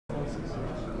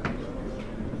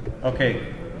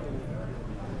Okay.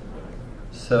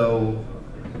 So,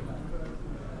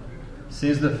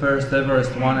 since the first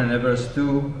Everest 1 and Everest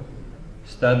 2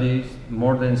 studies,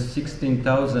 more than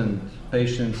 16,000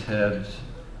 patients had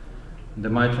the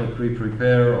mitral creep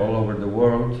repair all over the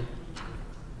world.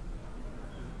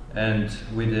 And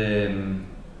with the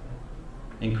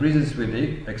increases with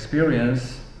the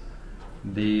experience,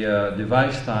 the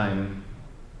device time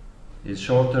is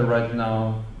shorter right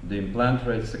now. The implant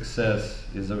rate success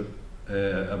is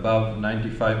above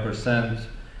 95%.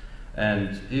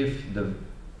 And if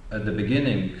at the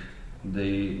beginning,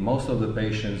 most of the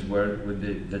patients were with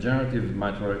the degenerative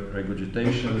mitral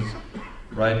regurgitations,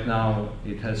 right now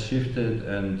it has shifted,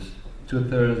 and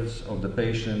 2/3 of the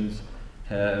patients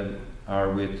are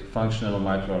with functional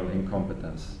mitral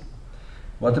incompetence.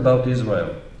 What about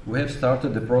Israel? We have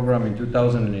started the program in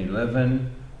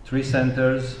 2011, 3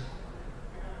 centers,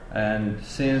 and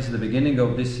since the beginning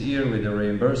of this year, with the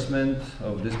reimbursement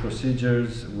of these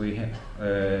procedures, we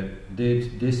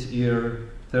did this year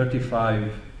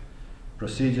 35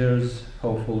 procedures.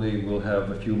 Hopefully we'll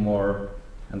have a few more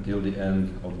until the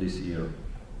end of this year.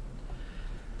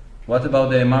 What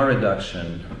about the MR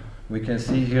reduction? We can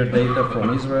see here data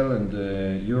from Israel and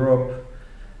Europe.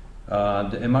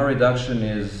 The MR reduction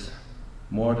is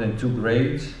more than 2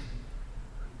 grades.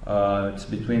 It's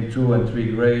between 2 and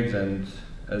 3 grades, and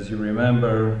as you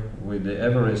remember, with the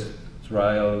Everest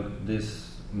trial, this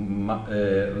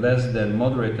less than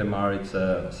moderate MR, it's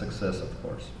a success, of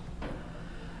course.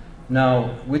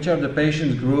 Now, which are the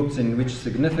patient groups in which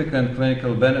significant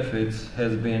clinical benefits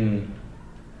has been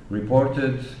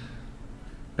reported?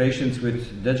 Patients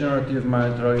with degenerative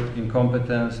mitral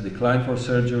incompetence, decline for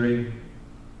surgery,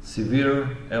 severe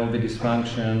LV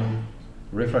dysfunction,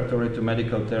 refractory to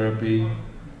medical therapy,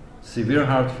 severe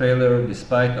heart failure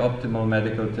despite optimal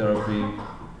medical therapy,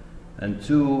 and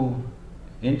 2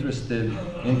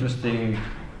 interesting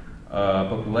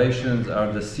populations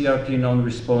are the CRT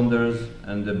non-responders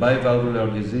and the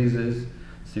bivalvular diseases,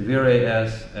 severe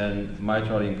AS and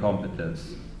mitral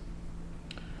incompetence.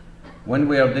 When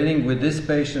we are dealing with these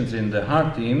patients in the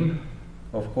heart team,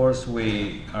 of course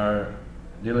we are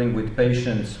dealing with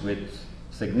patients with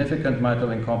significant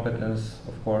mitral incompetence,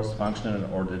 of course functional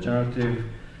or degenerative,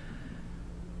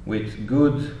 with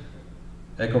good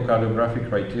echocardiographic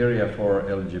criteria for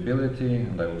eligibility,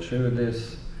 and I will show you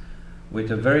this,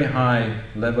 with a very high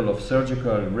level of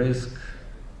surgical risk.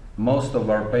 Most of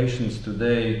our patients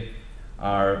today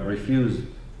are refused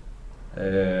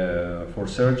for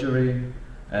surgery,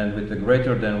 and with a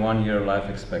greater than 1 year life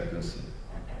expectancy.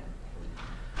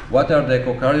 What are the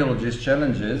echocardiologist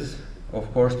challenges?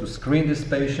 Of course, to screen these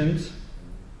patients,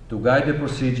 to guide the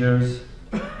procedures,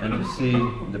 and to see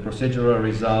the procedural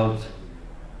result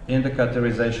in the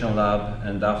catheterization lab,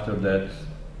 and after that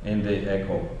in the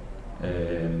echo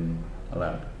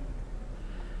lab.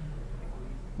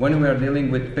 When we are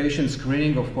dealing with patient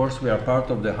screening, of course we are part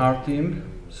of the heart team,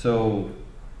 so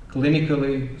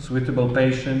clinically suitable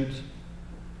patient.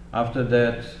 After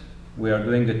that we are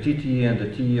doing the TTE and the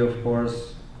TE, of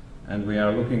course, and we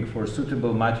are looking for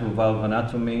suitable mitral valve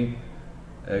anatomy,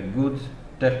 a good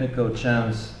technical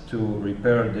chance to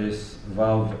repair this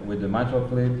valve with the mitral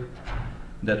clip,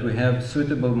 that we have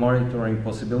suitable monitoring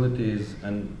possibilities,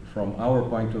 and from our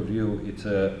point of view it's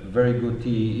a very good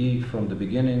TEE from the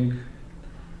beginning.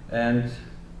 And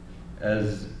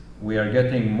as we are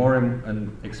getting more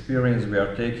experience, we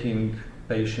are taking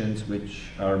patients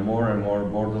which are more and more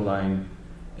borderline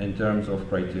in terms of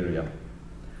criteria.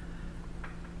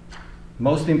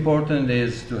 Most important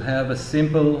is to have a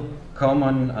simple,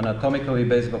 common, anatomically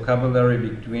based vocabulary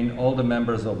between all the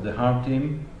members of the heart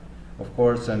team, of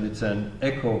course, and it's an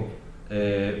echo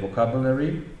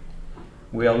vocabulary.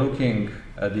 We are looking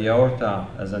at the aorta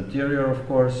as anterior, of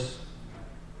course,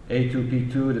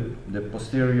 A2P2, the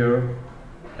posterior,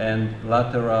 and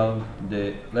lateral,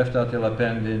 the left atrial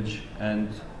appendage, and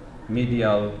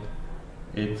medial,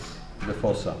 it's the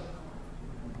fossa.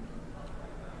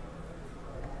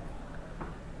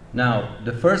 Now,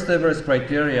 the first Everest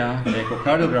criteria, the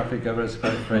echocardiographic Everest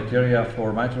criteria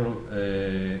for mitral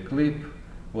clip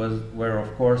were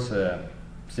of course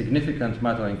significant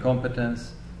mitral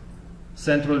incompetence,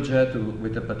 central jet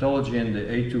with a pathology in the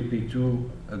A2P2,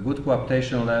 a good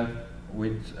coaptation left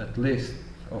with at least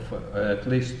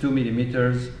 2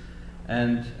 millimeters,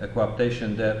 and a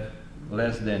coaptation depth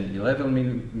less than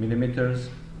 11 millimeters.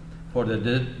 For the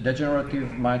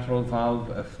degenerative mitral valve,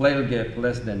 a flail gap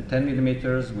less than 10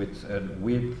 millimeters with a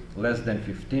width less than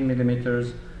 15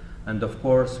 millimeters. And of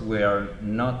course, we are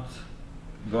not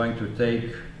going to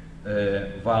take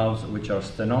valves which are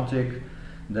stenotic.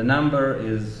 The number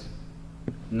is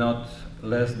not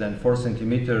less than 4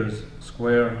 centimeters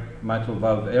square mitral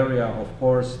valve area. Of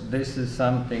course, this is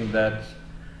something that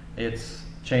it's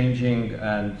changing,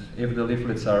 and if the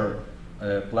leaflets are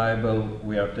pliable,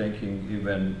 we are taking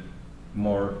even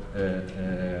more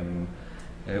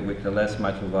with a less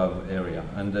mitral valve area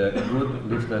and a good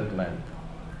leaflet length.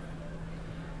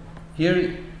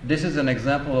 Here, this is an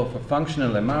example of a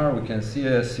functional MR. We can see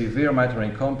a severe mitral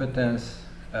incompetence,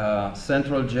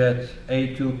 central jet,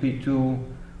 A2, P2,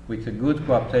 with a good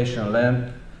coaptation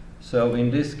length. So in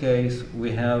this case,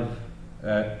 we have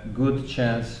a good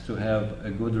chance to have a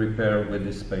good repair with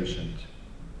this patient.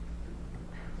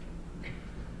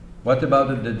 What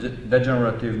about the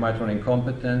degenerative mitral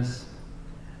incompetence?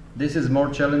 This is more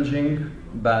challenging,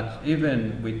 but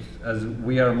even with, as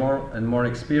we are more and more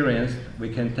experienced, we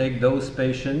can take those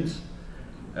patients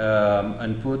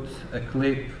and put a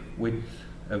clip with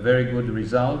a very good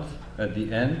result at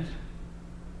the end.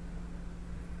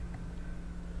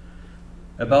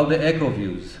 About the echo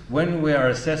views, when we are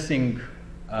assessing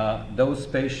those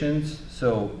patients,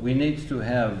 so we need to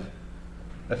have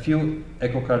a few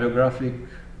echocardiographic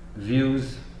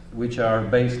views which are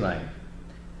baseline.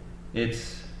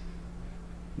 It's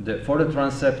for the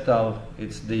transeptal,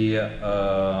 it's the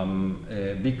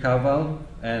bicaval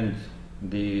and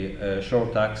the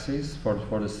short axis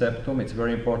for the septum. It's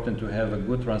very important to have a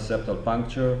good transeptal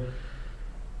puncture.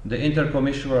 The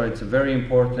intercommissural, it's a very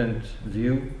important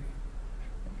view,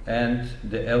 and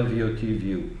the LVOT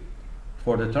view.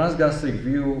 For the transgastric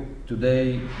view,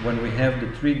 today, when we have the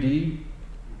 3D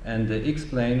and the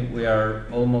X-plane, we are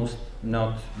almost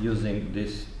not using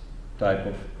this type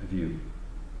of view.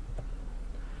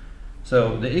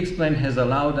 So the X-plane has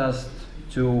allowed us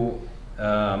to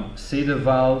see the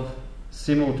valve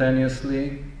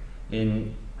simultaneously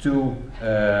in two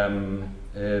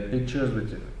pictures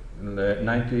with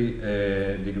 90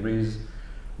 degrees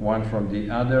one from the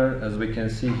other. As we can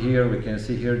see here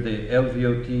the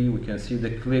LVOT, we can see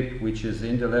the clip which is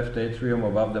in the left atrium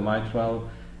above the mitral,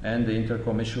 and the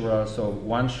intercommissural. So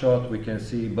one shot we can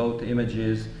see both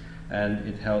images, and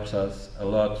it helps us a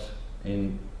lot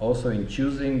also in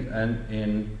choosing and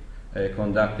in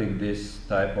conducting this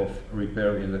type of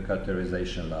repair in the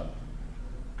catheterization lab.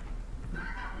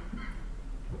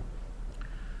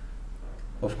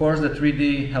 Of course, the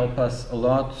 3D helps us a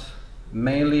lot,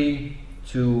 mainly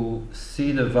to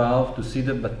see the valve, to see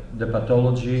the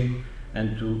pathology,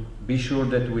 and to be sure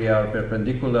that we are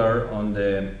perpendicular on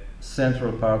the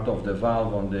central part of the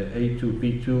valve, on the A2,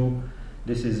 P2.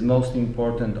 This is most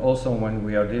important also when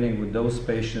we are dealing with those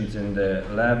patients in the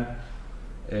lab,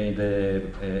 in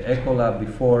the echo lab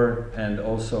before, and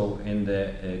also in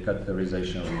the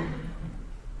catheterization room.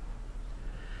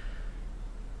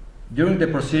 During the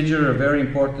procedure, a very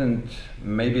important,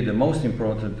 maybe the most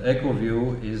important echo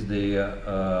view is the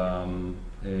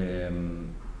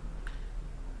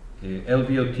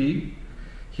LVOT.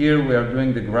 Here we are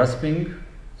doing the grasping,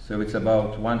 so it's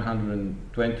about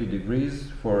 120 degrees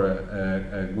for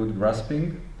a good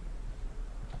grasping.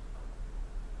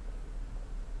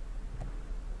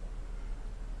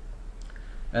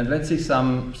 And let's see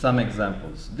some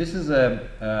examples. This is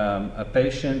a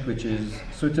patient which is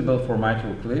suitable for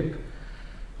mitral clip.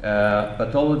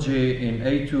 Pathology in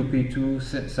A2,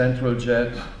 P2, central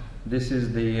jet. This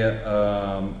is the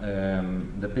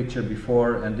picture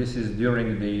before, and this is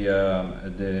during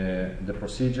the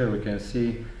procedure. We can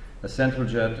see a central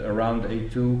jet around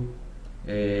A2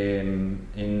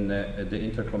 in the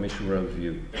intercommissural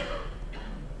view.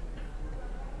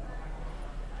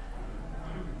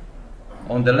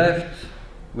 On the left,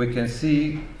 we can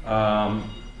see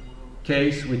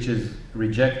case which is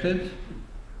rejected.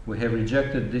 We have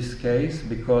rejected this case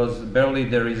because barely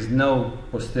there is no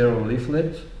posterior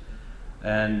leaflet,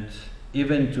 and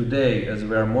even today, as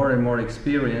we are more and more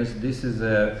experienced, this is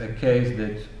a case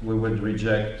that we would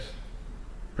reject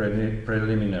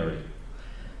preliminary.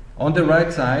 On the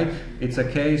right side, it's a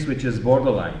case which is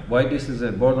borderline. Why this is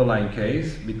a borderline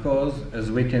case? Because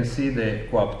as we can see, the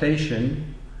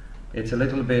coaptation, it's a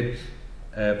little bit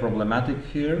problematic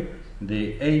here.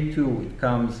 The A2, it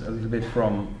comes a little bit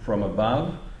from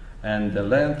above, and the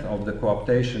length of the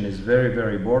coaptation is very,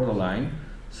 very borderline.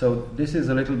 So this is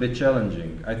a little bit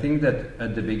challenging. I think that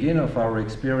at the beginning of our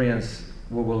experience,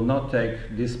 we will not take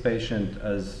this patient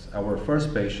as our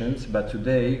first patients, but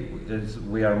today, as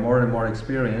we are more and more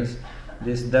experienced,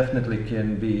 this definitely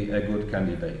can be a good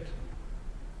candidate.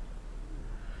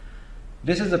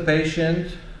 This is a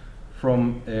patient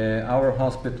from our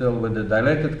hospital with a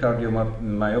dilated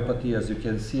cardiomyopathy. As you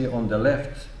can see on the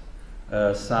left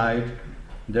side,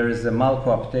 there is a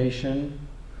malcoaptation.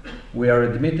 We are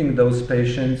admitting those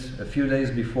patients a few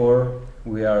days before.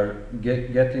 We are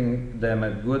getting them a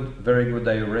very good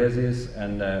diuresis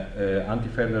and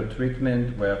anti-failure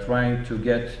treatment. We are trying to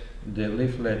get the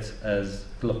leaflets as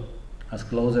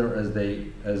closer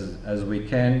as we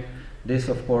can. This,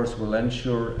 of course, will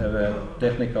ensure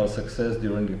technical success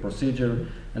during the procedure,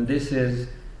 and this is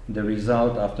the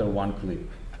result after one clip.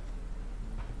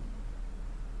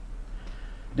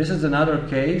 This is another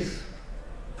case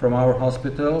from our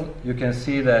hospital. You can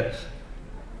see that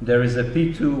there is a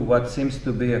P2, what seems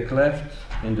to be a cleft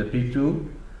in the P2.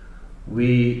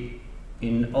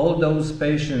 In all those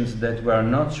patients that were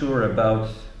not sure about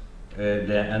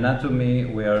the anatomy,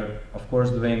 we are of course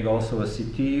doing also a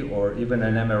CT or even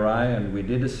an MRI, and we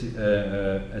did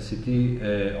a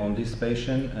CT on this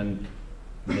patient, and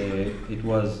it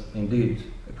was indeed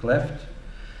a cleft.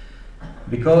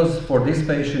 Because for this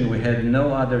patient we had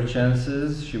no other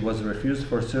chances, she was refused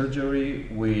for surgery,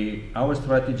 our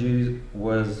strategy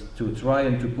was to try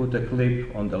and to put a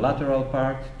clip on the lateral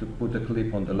part, to put a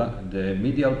clip on the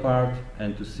medial part,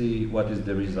 and to see what is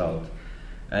the result.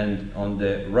 And on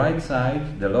the right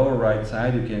side, the lower right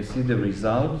side, you can see the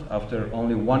result after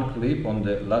only one clip on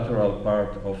the lateral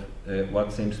part of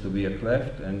what seems to be a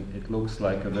cleft, and it looks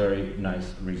like a very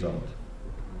nice result.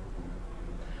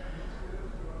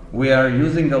 We are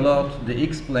using a lot the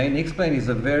X-plane. X-plane is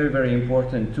a very, very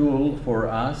important tool for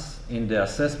us in the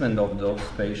assessment of those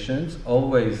patients.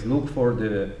 Always look for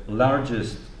the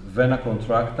largest vena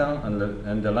contracta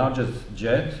and the largest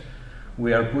jet.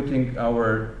 We are putting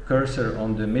our cursor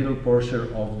on the middle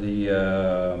portion of the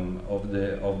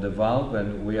valve,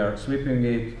 and we are sweeping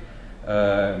it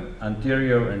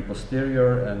anterior and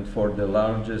posterior, and for the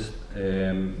largest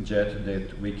jet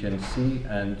that we can see,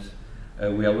 and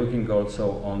we are looking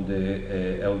also on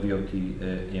the LVOT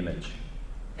image.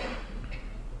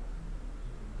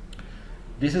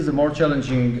 This is a more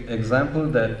challenging example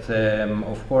that,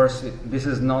 of course, this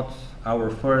is not our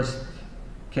first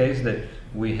case that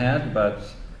we had, but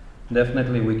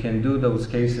definitely we can do those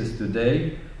cases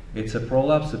today. It's a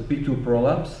prolapse, a P2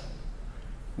 prolapse.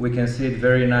 We can see it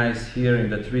very nice here in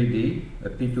the 3D, a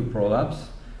P2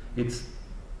 prolapse. It's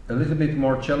a little bit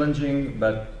more challenging,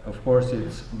 but of course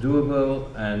it's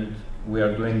doable, and we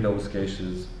are doing those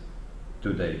cases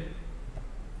today.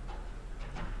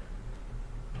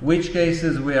 Which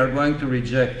cases we are going to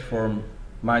reject for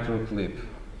mitral clip?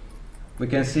 We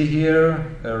can see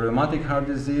here a rheumatic heart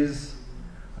disease,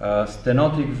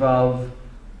 stenotic valve,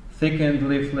 thickened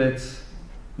leaflets.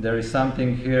 There is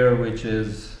something here which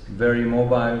is very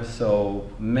mobile, so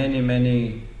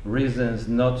many reasons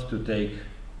not to take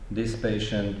this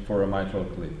patient for a mitral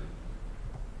clip.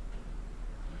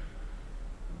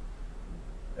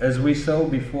 As we saw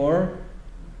before,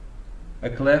 a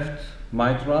cleft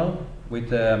mitral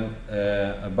with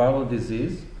a barrel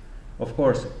disease. Of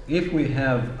course, if we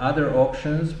have other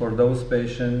options for those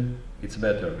patients, it's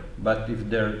better. But if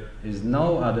there is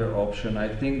no other option, I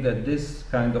think that this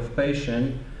kind of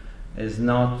patient is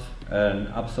not an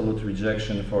absolute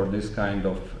rejection for this kind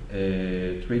of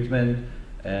treatment,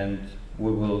 and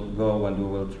we will go and we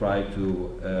will try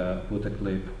to put a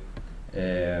clip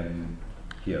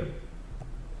here.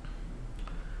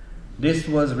 This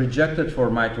was rejected for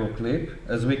mitral clip.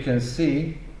 As we can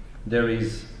see, there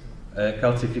is a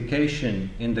calcification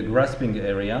in the grasping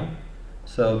area.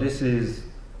 So this is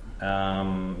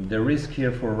the risk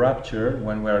here for rupture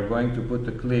when we are going to put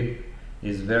the clip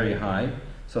is very high.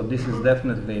 So this is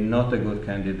definitely not a good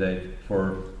candidate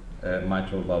for a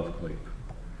mitral valve clip.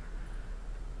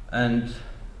 And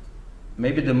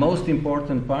maybe the most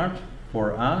important part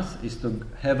for us is to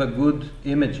have a good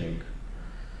imaging.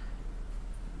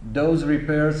 Those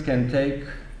repairs can take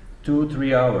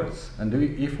 2-3 hours, and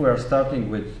if we are starting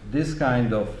with this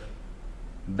kind of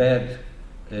bad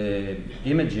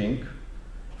imaging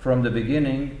from the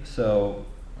beginning, so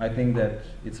I think that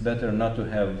it's better not to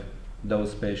have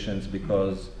those patients,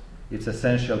 because it's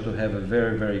essential to have a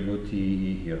very good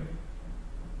TEE here.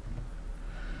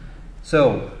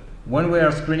 So when we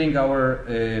are screening our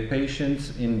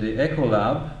patients in the echo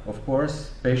lab, of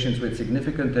course, patients with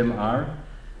significant MR,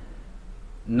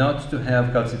 not to have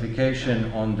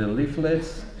calcification on the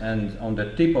leaflets and on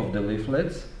the tip of the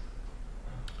leaflets,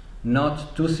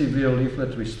 not too severe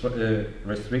leaflet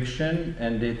restriction,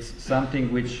 and it's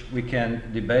something which we can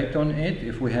debate on it.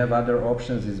 If we have other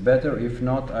options, it's better. If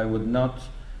not, I would not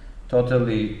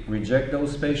totally reject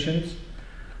those patients.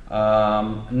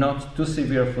 Not too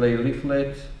severe flay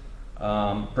leaflet,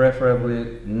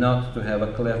 preferably not to have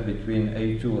a cleft between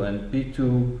A2 and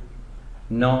P2,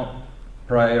 no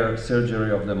prior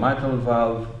surgery of the mitral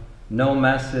valve, no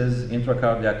masses,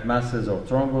 intracardiac masses or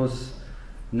thrombus,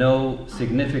 no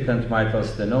significant mitral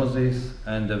stenosis,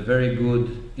 and a very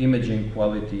good imaging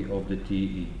quality of the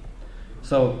TE.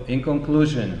 So, in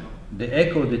conclusion, the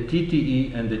echo, the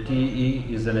TTE and the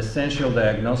TE is an essential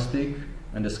diagnostic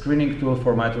and a screening tool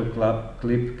for mitral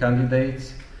clip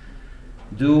candidates.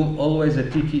 Do always a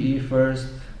TTE first,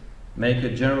 make a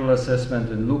general assessment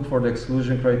and look for the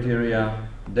exclusion criteria,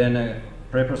 then a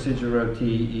pre-procedural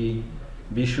TE.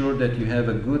 Be sure that you have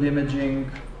a good imaging,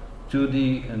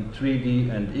 2D and 3D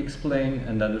and X-plane,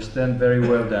 and understand very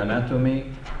well the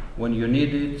anatomy. When you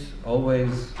need it,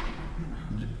 always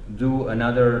do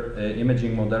another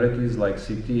imaging modalities like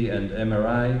CT and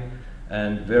MRI,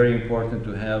 and very important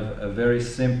to have a very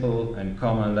simple and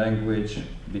common language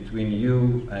between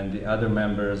you and the other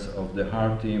members of the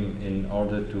heart team in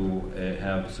order to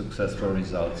have successful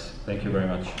results. Thank you very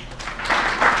much.